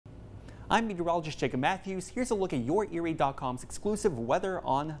I'm meteorologist Jacob Matthews. Here's a look at YourErie.com's exclusive weather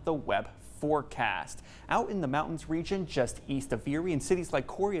on the web forecast. Out in the mountains region just east of Erie, in cities like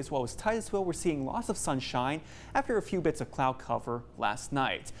Corey as well as Titusville, we're seeing lots of sunshine after a few bits of cloud cover last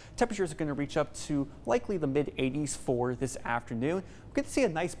night. Temperatures are going to reach up to likely the mid-80s for this afternoon. We're going to see a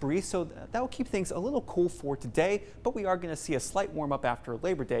nice breeze, so that will keep things a little cool for today, but we are going to see a slight warm up after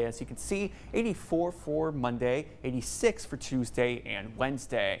Labor Day. As you can see, 84 for Monday, 86 for Tuesday and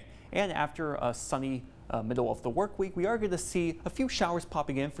Wednesday. And after a sunny middle of the work week, we are going to see a few showers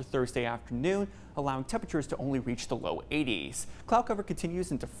popping in for Thursday afternoon, allowing temperatures to only reach the low 80s. Cloud cover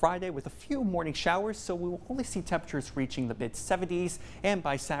continues into Friday with a few morning showers, so we will only see temperatures reaching the mid 70s, and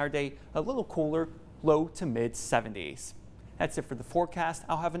by Saturday, a little cooler, low to mid 70s. That's it for the forecast.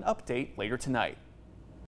 I'll have an update later tonight.